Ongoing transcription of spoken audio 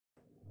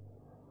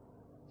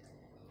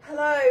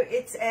Hello,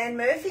 it's Anne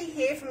Murphy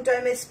here from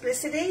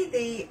Domesticity,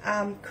 the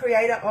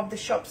creator of the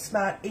Shop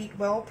Smart Eat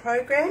Well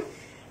program.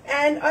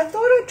 And I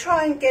thought I'd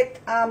try and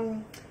get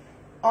on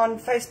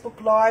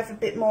Facebook Live a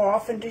bit more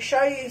often to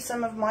show you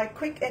some of my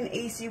quick and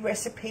easy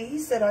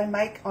recipes that I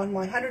make on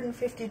my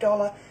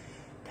 $150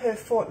 per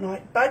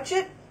fortnight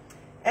budget.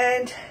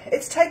 And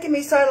it's taken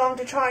me so long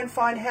to try and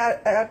find how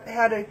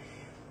to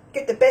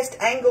get the best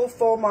angle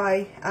for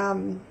my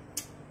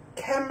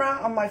camera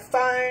on my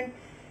phone.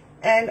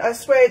 And I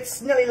swear it's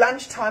nearly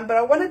lunchtime, but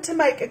I wanted to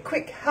make a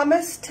quick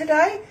hummus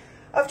today.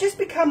 I've just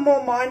become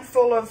more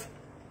mindful of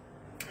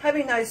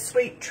having those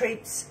sweet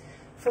treats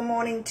for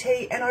morning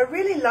tea, and I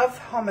really love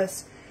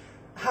hummus,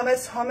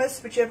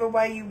 whichever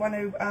way you want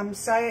to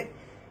say it.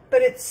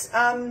 But it's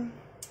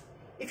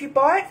if you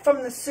buy it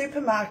from the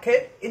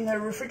supermarket in the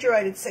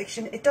refrigerated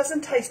section, it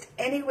doesn't taste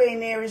anywhere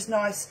near as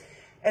nice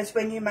as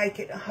when you make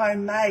it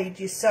homemade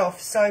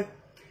yourself. So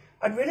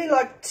I'd really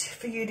like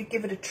for you to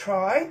give it a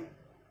try.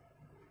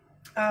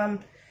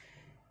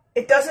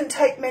 It doesn't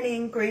take many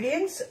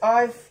ingredients.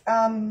 I've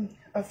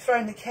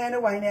thrown the can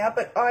away now,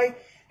 but I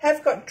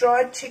have got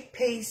dried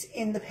chickpeas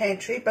in the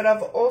pantry, but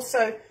I've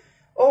also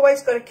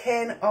always got a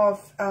can or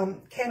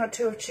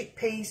two of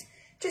chickpeas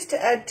just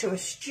to add to a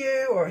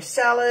stew or a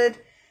salad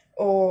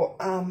or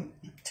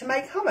to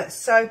make hummus.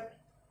 So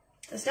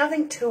there's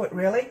nothing to it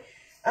really.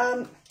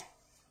 My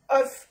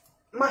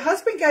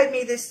husband gave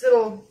me this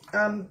little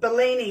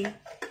Bellini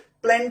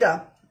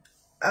blender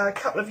a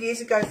couple of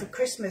years ago for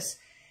Christmas,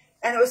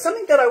 and it was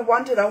something that I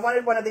wanted. I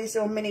wanted one of these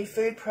little mini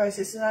food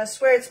processors, and I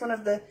swear it's one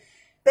of the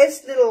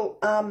best little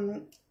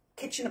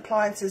kitchen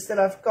appliances that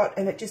I've got,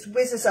 and it just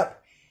whizzes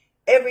up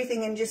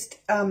everything in just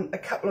a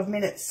couple of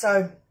minutes.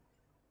 So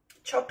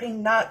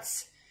chopping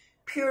nuts,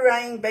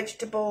 pureeing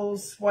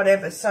vegetables,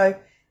 whatever. So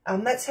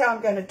that's how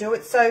I'm going to do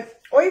it. So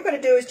all you've got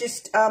to do is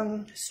just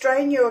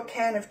strain your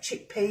can of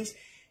chickpeas.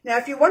 Now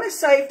if you want to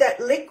save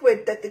that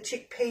liquid that the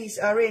chickpeas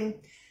are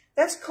in,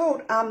 that's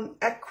called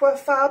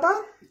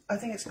aquafaba, I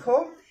think it's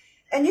called.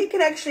 And you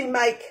can actually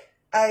make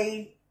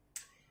a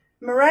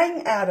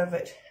meringue out of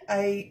it,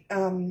 a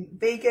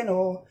vegan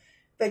or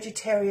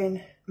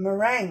vegetarian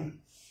meringue.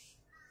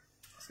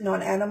 It's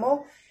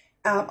non-animal.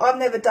 I've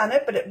never done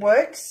it, but it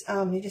works.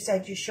 You just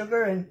add your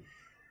sugar and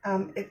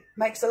it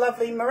makes a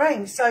lovely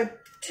meringue. So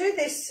to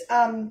this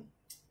can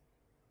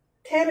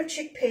of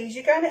chickpeas,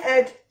 you're going to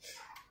add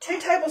 2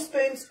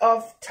 tablespoons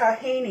of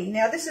tahini.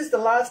 Now this is the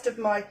last of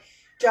my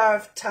jar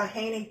of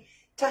tahini.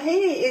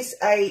 Tahini is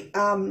a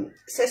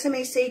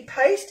sesame seed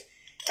paste,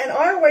 and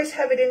I always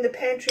have it in the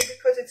pantry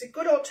because it's a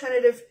good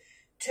alternative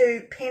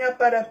to peanut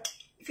butter.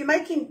 If you're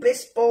making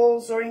bliss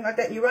balls or anything like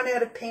that and you run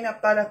out of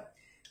peanut butter,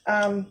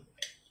 tahini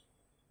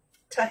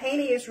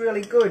is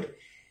really good,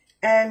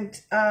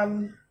 and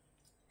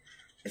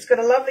it's got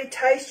a lovely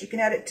taste. You can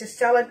add it to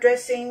salad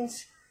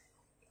dressings,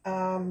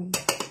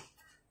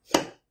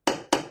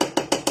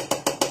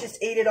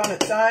 just eat it on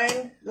its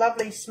own.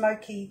 Lovely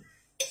smoky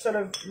sort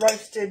of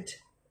roasted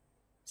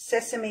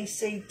sesame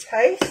seed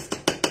taste,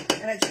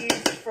 and it's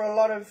used for a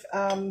lot of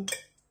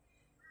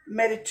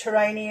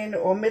Mediterranean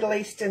or Middle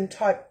Eastern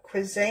type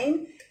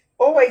cuisine.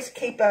 Always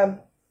keep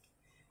a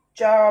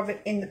jar of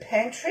it in the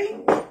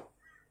pantry.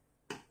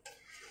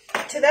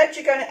 To that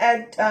you're going to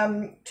add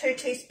 2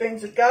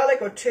 teaspoons of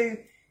garlic or 2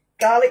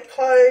 garlic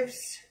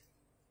cloves.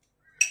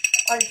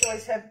 I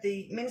always have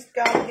the minced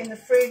garlic in the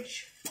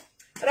fridge.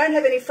 I don't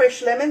have any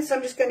fresh lemons, so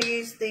I'm just going to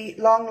use the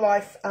long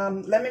life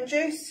lemon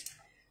juice.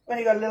 I've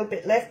only got a little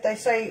bit left. They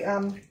say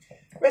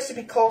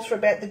recipe calls for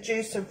about the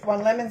juice of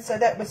 1 lemon, so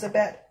that was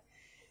about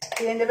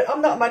the end of it.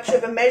 I'm not much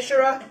of a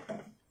measurer.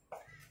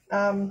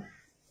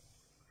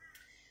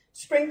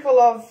 Sprinkle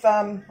of,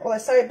 well, they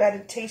say about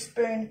a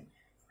teaspoon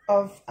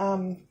of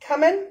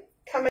cumin.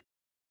 Cumin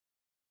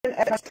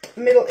adds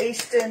Middle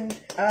Eastern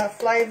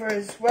flavour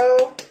as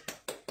well.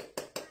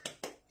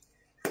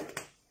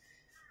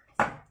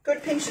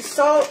 Good pinch of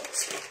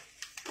salt.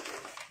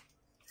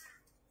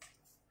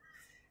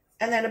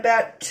 And then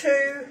about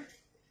 2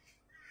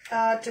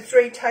 to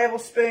 3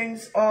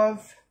 tablespoons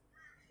of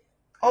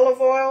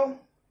olive oil.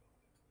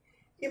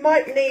 You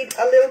might need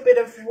a little bit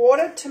of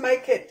water to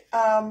make it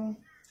a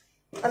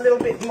little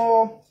bit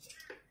more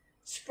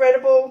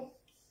spreadable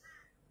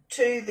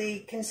to the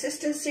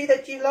consistency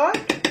that you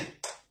like.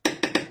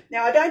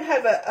 Now I don't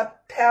have a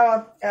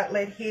power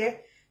outlet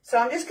here, so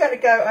I'm just going to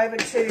go over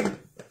to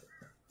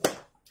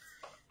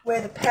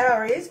where the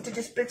power is to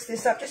just blitz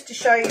this up, just to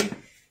show you.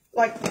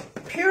 Like,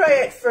 puree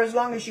it for as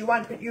long as you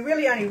want, but you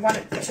really only want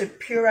it to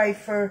puree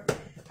for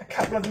a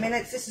couple of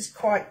minutes. This is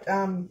quite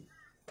good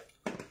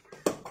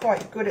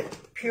at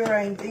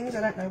pureeing things.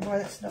 I don't know why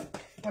that's not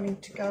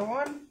wanting to go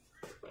on.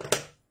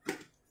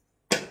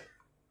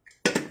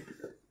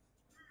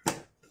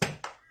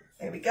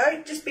 There we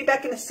go. Just be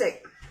back in a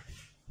sec.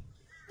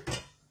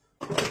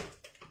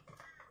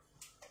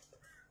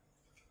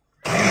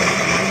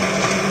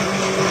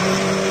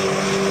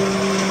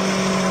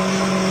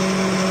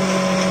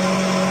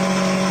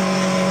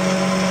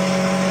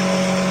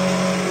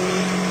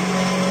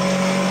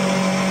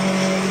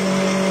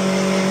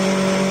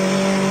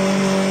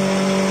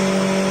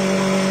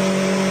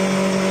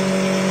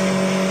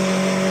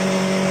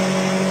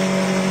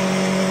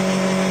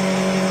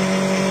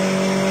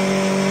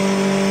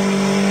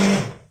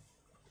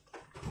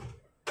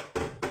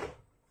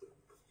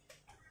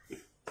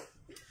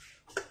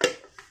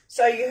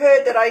 So you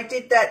heard that I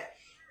did that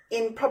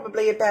in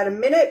probably about a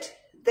minute.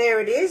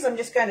 There it is. I'm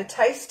just going to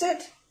taste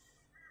it.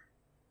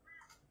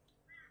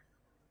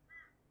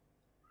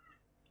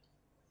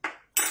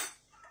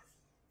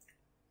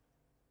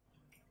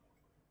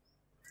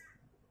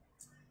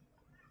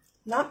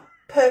 Not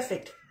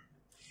perfect.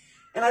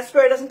 And I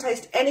swear it doesn't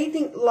taste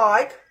anything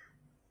like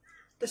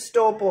the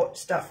store-bought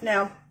stuff.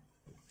 Now,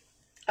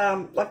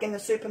 like in the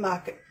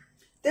supermarket.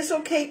 This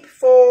will keep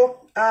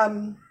for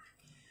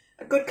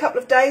a good couple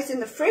of days in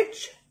the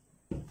fridge.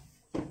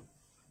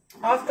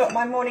 I've got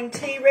my morning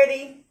tea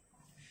ready.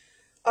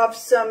 I've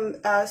some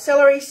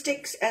celery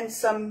sticks and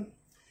some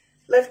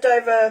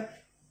leftover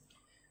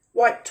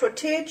white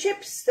tortilla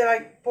chips that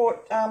I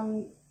bought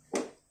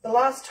the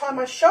last time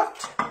I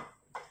shopped.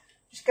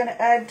 Just going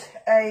to add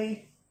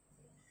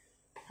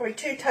probably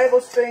 2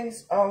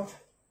 tablespoons of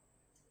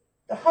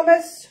the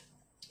hummus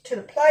to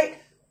the plate.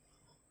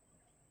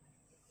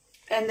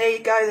 And there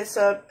you go. There's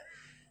a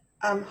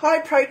high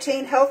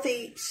protein,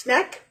 healthy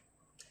snack.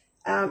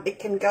 It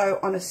can go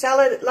on a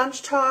salad at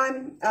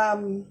lunchtime.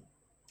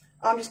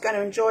 I'm just going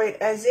to enjoy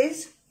it as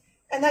is.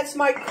 And that's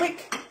my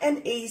quick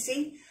and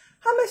easy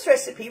hummus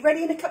recipe,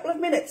 ready in a couple of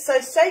minutes. So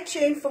stay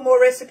tuned for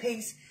more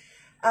recipes.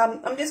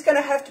 I'm just going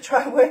to have to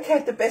try and work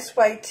out the best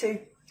way to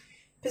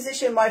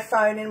position my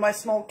phone in my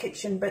small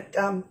kitchen. But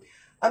I'm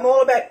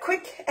all about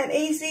quick and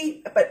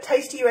easy but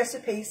tasty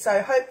recipes.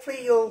 So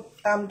hopefully you'll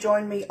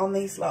join me on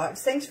these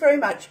lives. Thanks very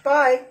much.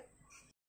 Bye.